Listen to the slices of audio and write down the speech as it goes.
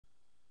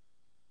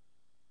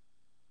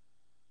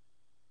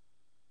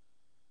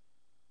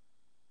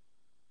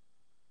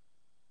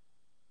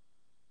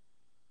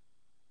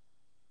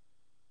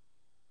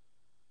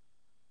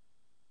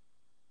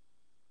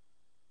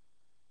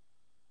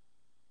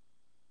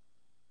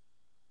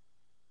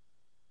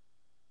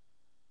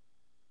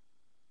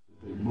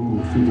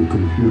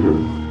computer.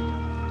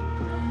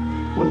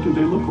 What did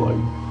they look like?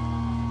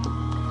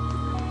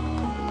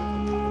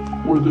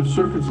 Were the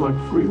circuits like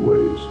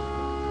freeways?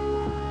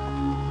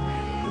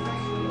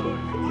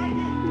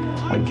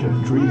 I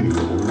kept dreaming of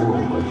a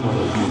world I thought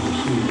I'd never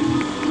see.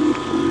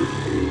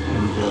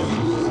 And then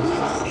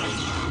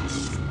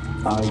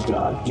I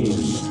got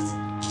in.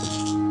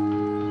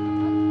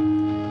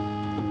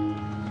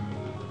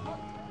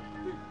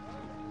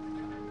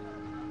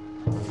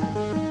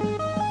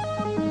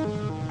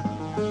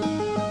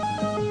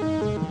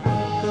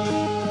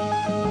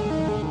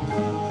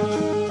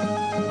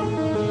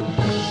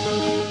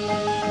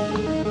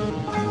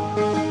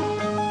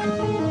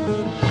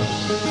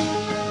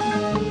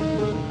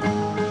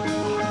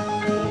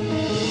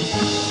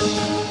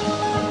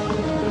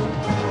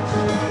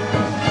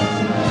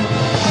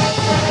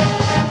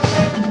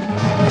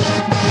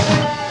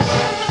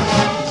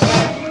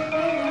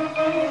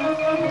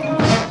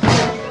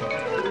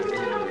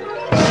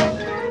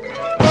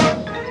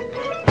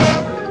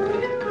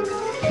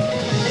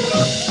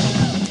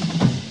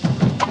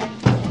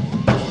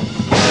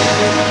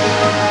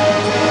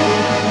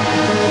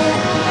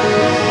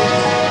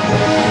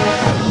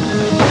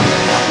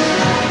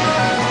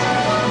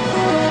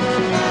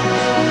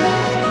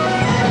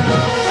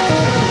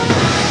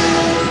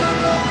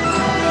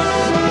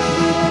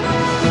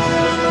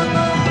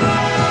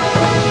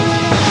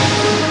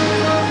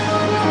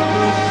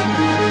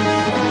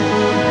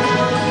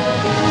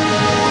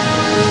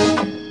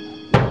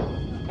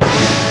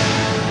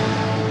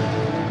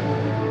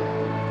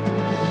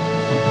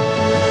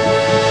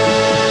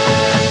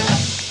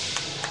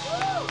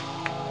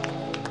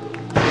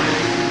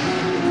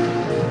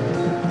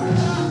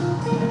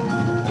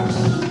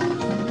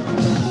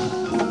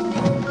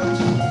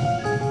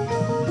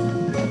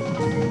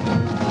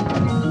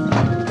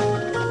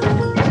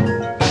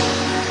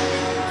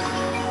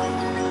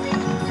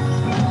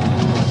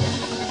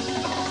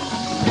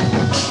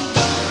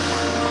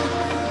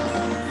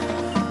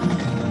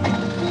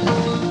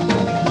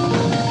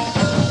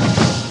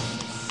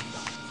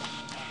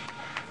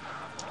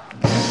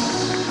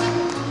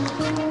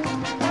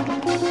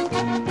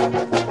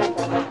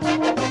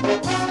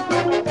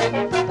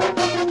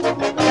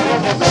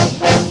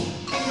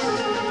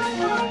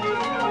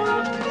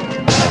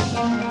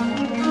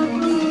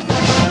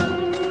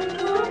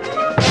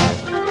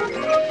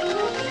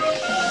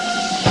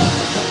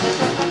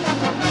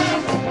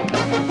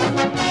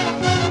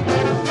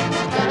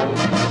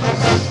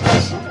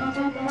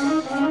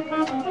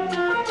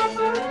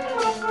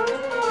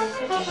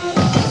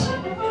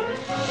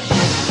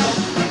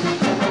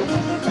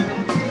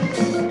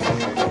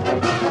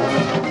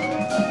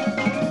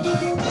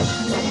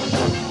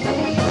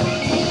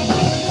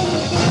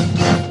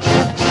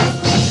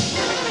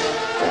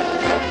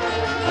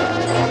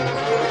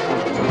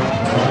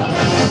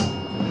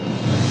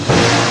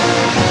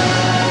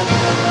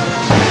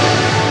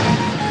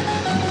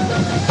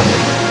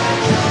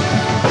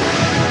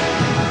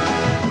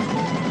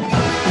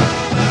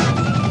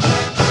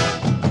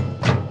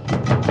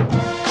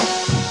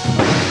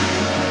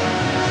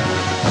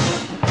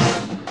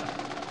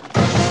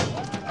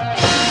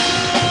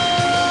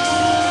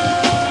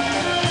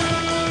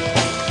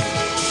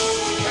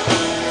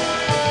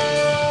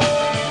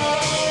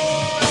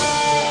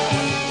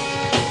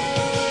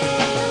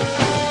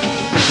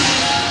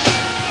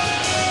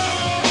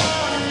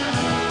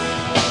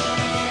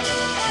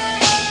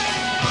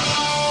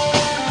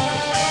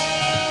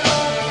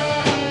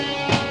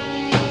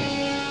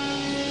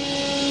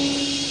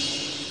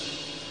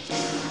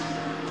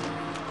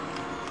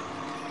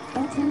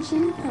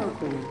 Attention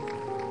program.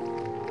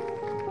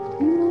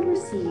 You will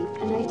receive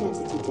an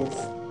identity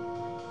disc.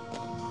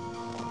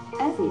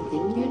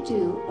 Everything you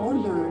do or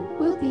learn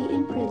will be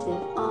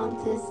imprinted on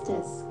this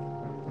disc.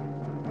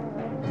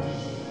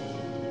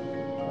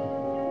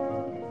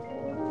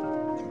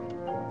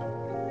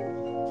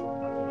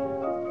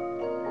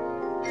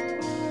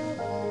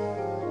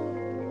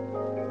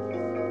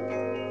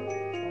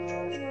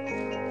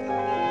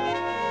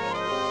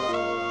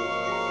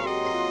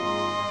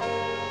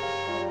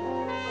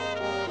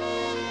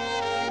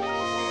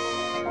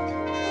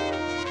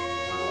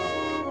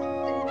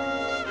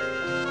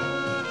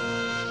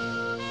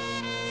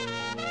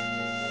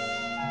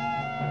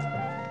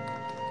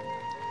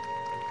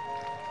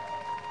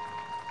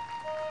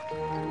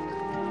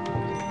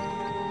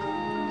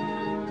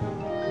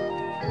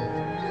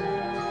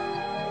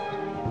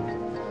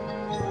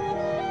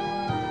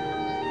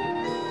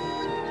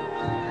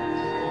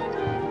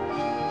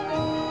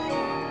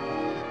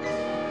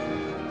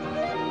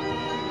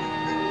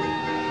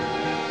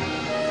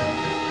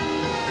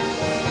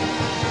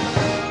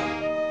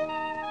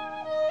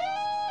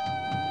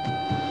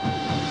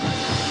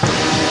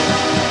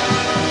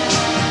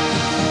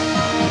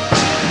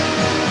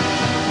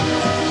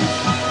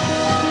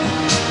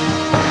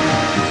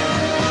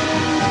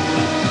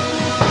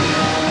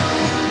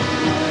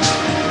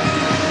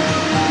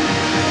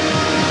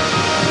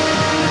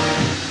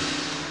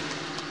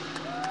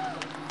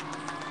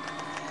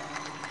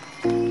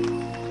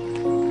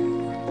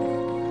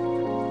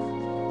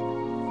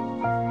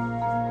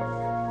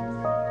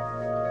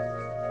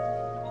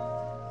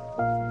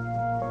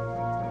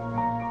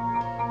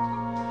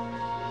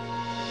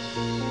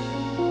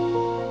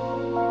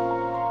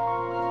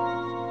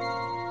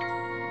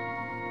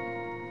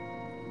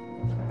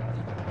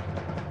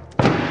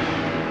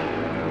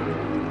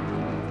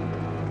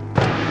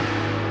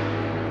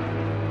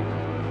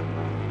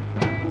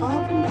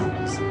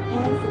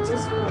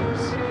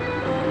 crossroads.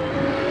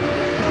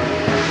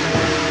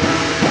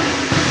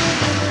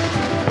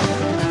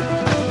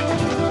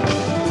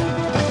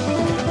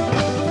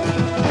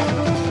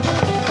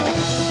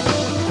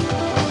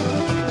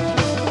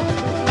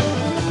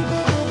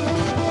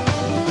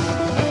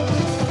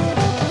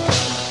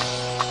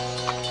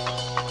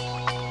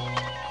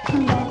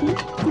 Combatant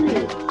 3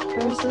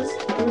 versus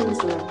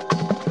Loser.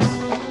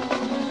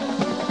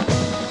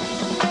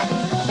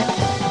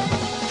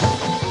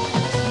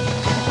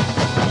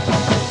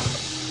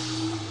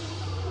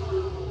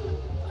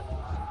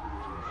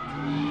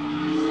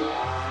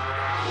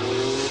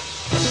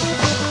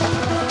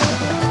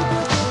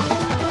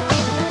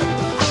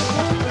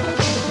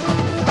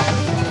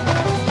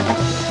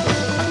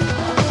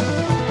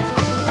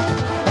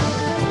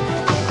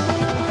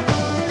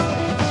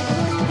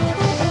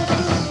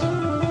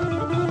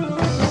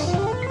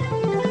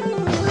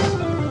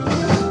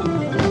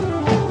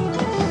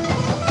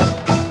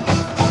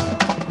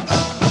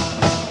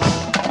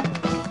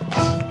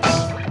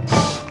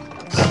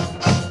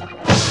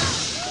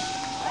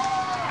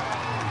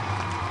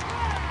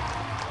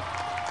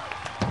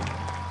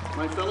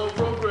 My fellow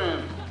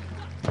programs,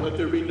 let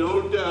there be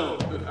no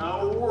doubt that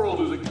our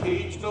world is a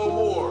cage no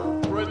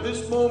more. For at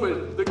this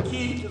moment, the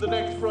key to the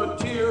next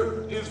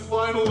frontier is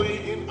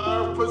finally in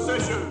our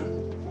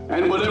possession.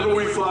 And whatever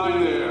we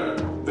find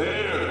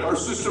there our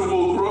system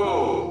will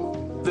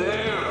grow.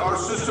 There our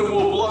system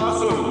will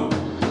blossom.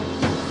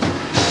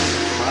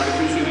 My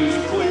vision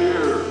is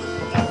clear,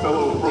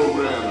 fellow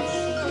programs.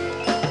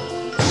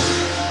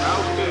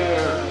 Out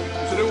there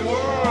is a new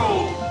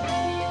world.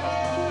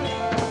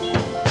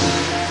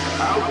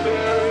 Out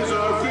there is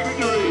our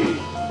victory.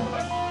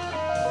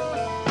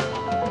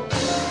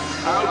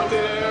 Out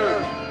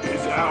there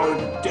is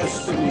our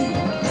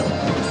destiny.